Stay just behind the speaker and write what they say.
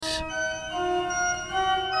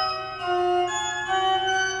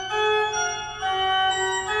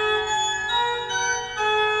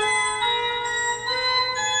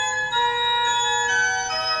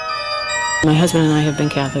My husband and I have been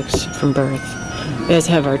Catholics from birth, as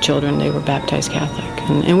have our children. They were baptized Catholic,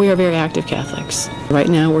 and we are very active Catholics. Right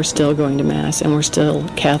now we're still going to Mass, and we're still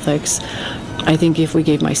Catholics. I think if we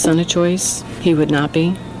gave my son a choice, he would not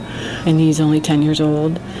be, and he's only 10 years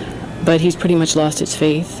old, but he's pretty much lost his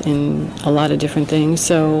faith in a lot of different things,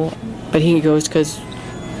 but he goes because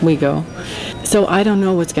we go. So I don't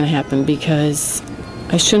know what's going to happen, because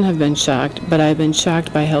I shouldn't have been shocked, but I've been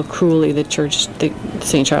shocked by how cruelly the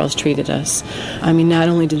St. Charles treated us. I mean, not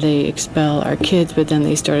only did they expel our kids, but then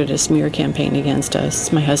they started a smear campaign against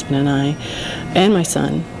us, my husband and I, and my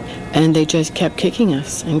son, and they just kept kicking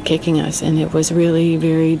us, and it was really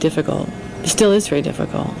very difficult. It still is very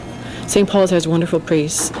difficult. St. Paul's has wonderful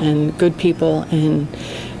priests and good people, and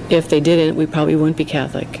if they didn't, we probably wouldn't be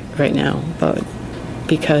Catholic right now, but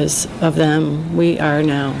because of them, we are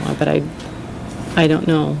now, but I don't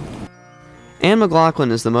know. Anne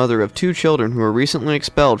McLaughlin is the mother of 2 children who were recently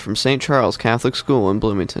expelled from St. Charles Catholic School in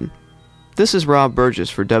Bloomington. This is Rob Burgess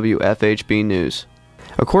for WFHB News.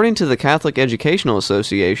 According to the Catholic Educational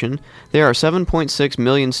Association, there are 7.6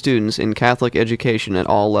 million students in Catholic education at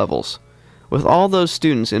all levels. With all those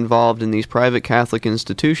students involved in these private Catholic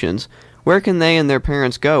institutions, where can they and their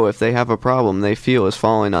parents go if they have a problem they feel is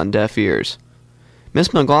falling on deaf ears?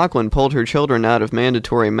 Miss McLaughlin pulled her children out of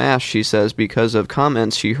mandatory Mass, she says, because of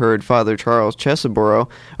comments she heard Father Charles Cheseboro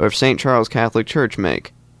of St. Charles Catholic Church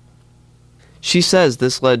make. She says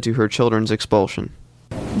this led to her children's expulsion.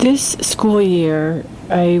 This school year,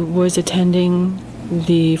 I was attending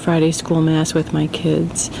the Friday school Mass with my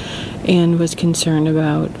kids and was concerned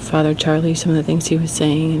about Father Charlie, some of the things he was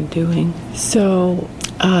saying and doing. So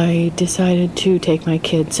I decided to take my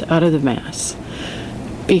kids out of the Mass,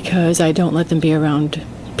 because I don't let them be around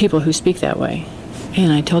people who speak that way.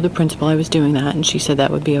 And I told the principal I was doing that, and she said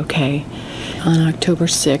that would be okay. On October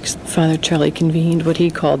 6th, Father Charlie convened what he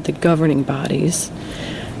called the governing bodies,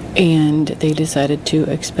 and they decided to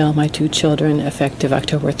expel my 2 children effective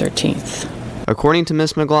October 13th. According to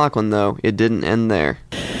Miss McLaughlin, though, it didn't end there.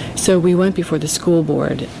 So we went before the school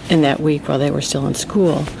board in that week while they were still in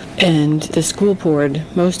school, and the school board,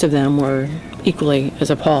 most of them were equally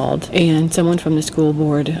as appalled, and someone from the school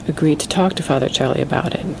board agreed to talk to Father Charlie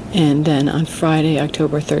about it. And then on Friday,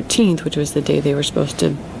 October 13th, which was the day they were supposed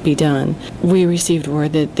to be done, we received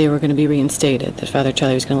word that they were going to be reinstated, that Father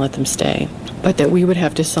Charlie was going to let them stay, but that we would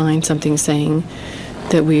have to sign something saying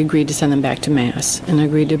that we agreed to send them back to Mass and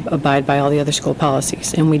agreed to abide by all the other school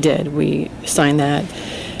policies. And we did. We signed that,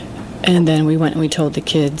 and then we went and we told the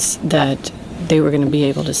kids that they were going to be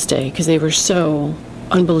able to stay, because they were so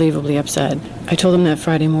unbelievably upset. I told them that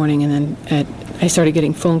Friday morning, and then I started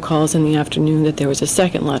getting phone calls in the afternoon that there was a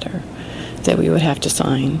second letter that we would have to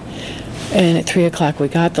sign. And at 3 o'clock we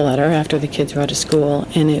got the letter after the kids were out of school,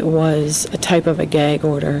 and it was a type of a gag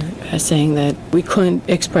order saying that we couldn't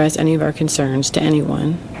express any of our concerns to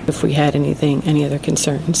anyone if we had any other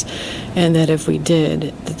concerns, and that if we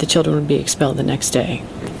did, that the children would be expelled the next day.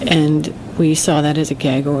 And we saw that as a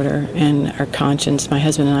gag order, and our conscience, my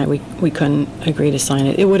husband and I, we couldn't agree to sign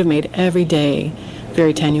it. It would have made every day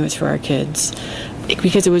very tenuous for our kids,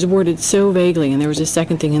 because it was worded so vaguely, and there was a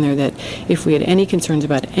second thing in there that if we had any concerns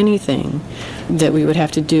about anything, that we would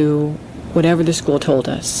have to do whatever the school told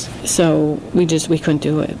us. So we couldn't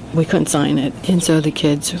do it. We couldn't sign it. And so the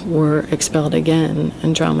kids were expelled again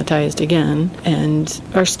and traumatized again, and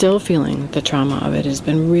are still feeling the trauma of it. It's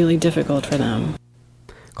been really difficult for them.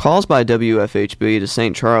 Calls by WFHB to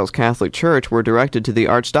St. Charles Catholic Church were directed to the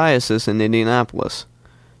Archdiocese in Indianapolis.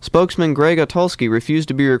 Spokesman Greg Otulski refused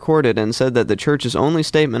to be recorded and said that the church's only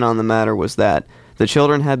statement on the matter was that the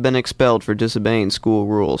children had been expelled for disobeying school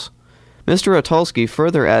rules. Mr. Otulski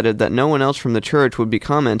further added that no one else from the church would be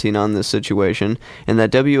commenting on this situation, and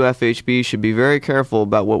that WFHB should be very careful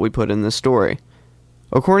about what we put in this story.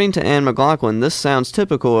 According to Anne McLaughlin, this sounds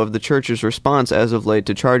typical of the church's response as of late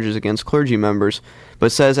to charges against clergy members,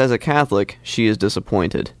 but says as a Catholic, she is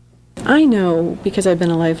disappointed. I know, because I've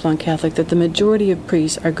been a lifelong Catholic, that the majority of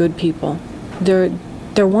priests are good people. They're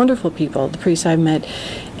wonderful people, the priests I've met.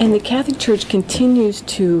 And the Catholic Church continues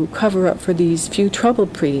to cover up for these few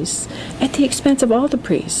troubled priests at the expense of all the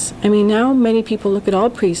priests. I mean, now many people look at all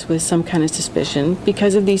priests with some kind of suspicion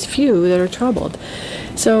because of these few that are troubled.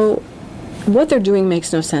 So what they're doing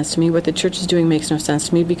makes no sense to me. What the church is doing makes no sense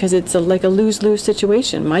to me, because it's like a lose-lose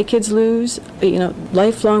situation. My kids lose,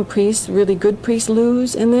 lifelong priests, really good priests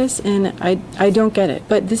lose in this, and I don't get it.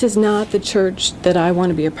 But this is not the church that I want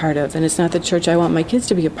to be a part of, and it's not the church I want my kids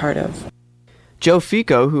to be a part of. Joe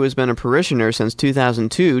Fico, who has been a parishioner since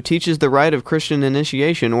 2002, teaches the Rite of Christian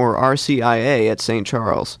Initiation, or RCIA, at St.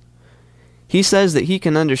 Charles. He says that he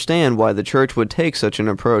can understand why the church would take such an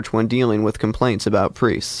approach when dealing with complaints about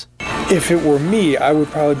priests. If it were me, I would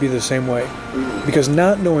probably be the same way. Because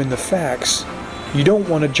not knowing the facts, you don't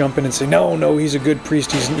want to jump in and say, no, he's a good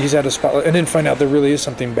priest, he's at a spotlight, and then find out there really is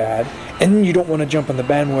something bad. And then you don't want to jump on the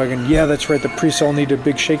bandwagon, yeah, that's right, the priests all need a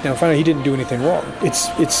big shakedown, find out he didn't do anything wrong.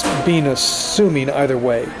 It's being assuming either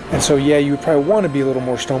way. And so, yeah, you would probably want to be a little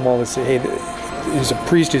more stonewall and say, hey, he's a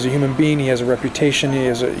priest, he's a human being, he has a reputation, he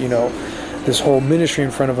has this whole ministry in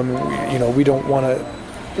front of him, we don't want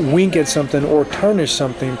to wink at something or tarnish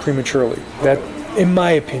something prematurely. That, in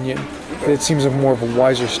my opinion, it seems more of a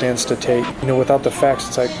wiser stance to take. Without the facts,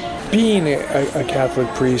 it's like being a Catholic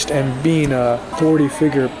priest and being a authority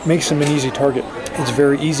figure makes him an easy target. It's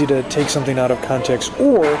very easy to take something out of context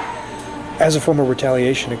or, as a form of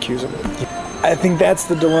retaliation, accuse him. I think that's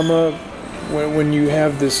the dilemma when you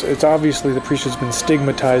have this. It's obviously the priest has been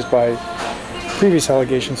stigmatized by previous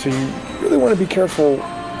allegations, so you really want to be careful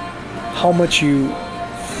how much you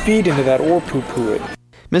feed into that or poo-poo it.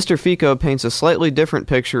 Mr. Fico paints a slightly different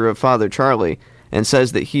picture of Father Charlie and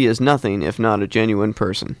says that he is nothing if not a genuine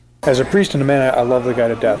person. As a priest and a man, I love the guy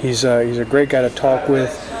to death. He's a great guy to talk with,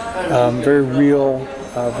 very real,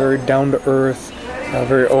 very down-to-earth,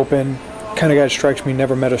 very open, kind of guy that strikes me,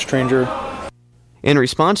 never met a stranger. In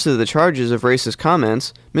response to the charges of racist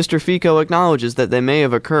comments, Mr. Fico acknowledges that they may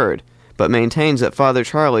have occurred, but maintains that Father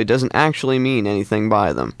Charlie doesn't actually mean anything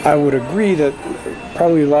by them. I would agree that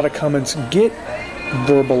probably a lot of comments get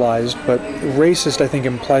verbalized, but racist, I think,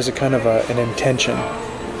 implies a kind of an intention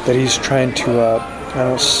that he's trying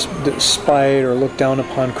to spite or look down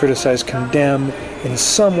upon, criticize, condemn, in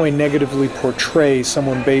some way negatively portray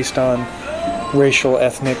someone based on racial,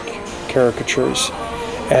 ethnic caricatures.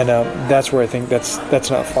 And that's where I think that's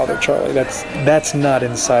not Father Charlie. That's not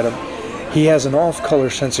inside him. He has an off-color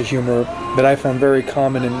sense of humor that I found very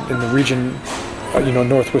common in the region,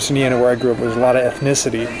 Northwest Indiana, where I grew up. There's a lot of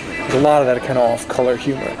ethnicity. There's a lot of that kind of off-color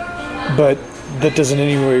humor. But that doesn't in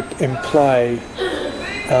any way imply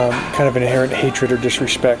kind of an inherent hatred or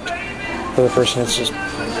disrespect for the person.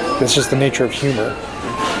 It's just the nature of humor.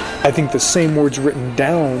 I think the same words written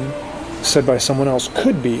down, said by someone else,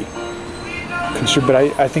 could be construed, but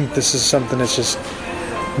I think this is something that's just,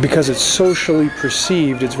 because it's socially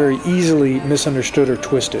perceived, it's very easily misunderstood or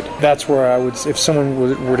twisted. That's where I would, if someone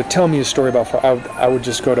were to tell me a story about, I would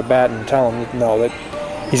just go to bat and tell him, no, that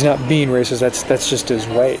he's not being racist, that's just his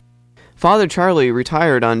way. Father Charlie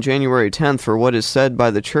retired on January 10th for what is said by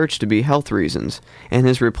the church to be health reasons, and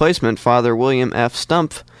his replacement, Father William F.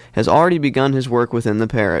 Stumpf, has already begun his work within the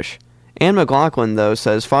parish. Anne McLaughlin, though,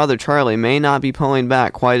 says Father Charlie may not be pulling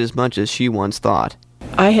back quite as much as she once thought.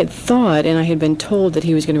 I had thought, and I had been told, that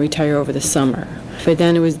he was going to retire over the summer. But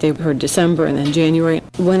then they heard December and then January.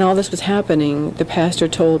 When all this was happening, the pastor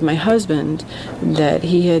told my husband that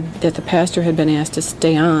the pastor had been asked to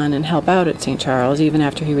stay on and help out at St. Charles even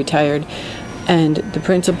after he retired. And the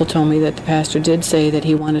principal told me that the pastor did say that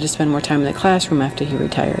he wanted to spend more time in the classroom after he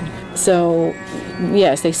retired. So,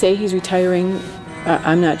 yes, they say he's retiring.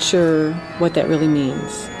 I'm not sure what that really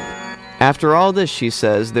means. After all this, she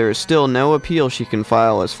says, there is still no appeal she can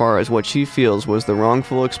file as far as what she feels was the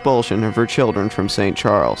wrongful expulsion of her children from St.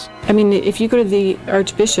 Charles. I mean, if you go to the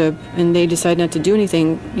Archbishop and they decide not to do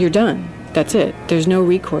anything, you're done. That's it. There's no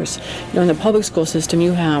recourse. In the public school system,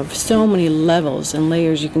 you have so many levels and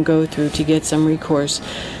layers you can go through to get some recourse,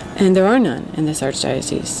 and there are none in this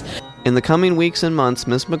archdiocese. In the coming weeks and months,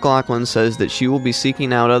 Miss McLaughlin says that she will be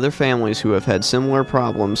seeking out other families who have had similar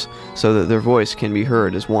problems so that their voice can be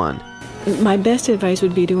heard as one. My best advice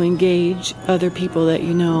would be to engage other people that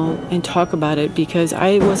you know and talk about it, because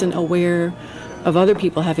I wasn't aware of other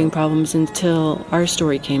people having problems until our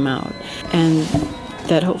story came out, and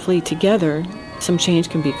that hopefully together some change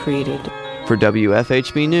can be created. For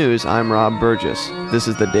WFHB News, I'm Rob Burgess. This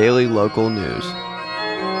is the Daily Local News.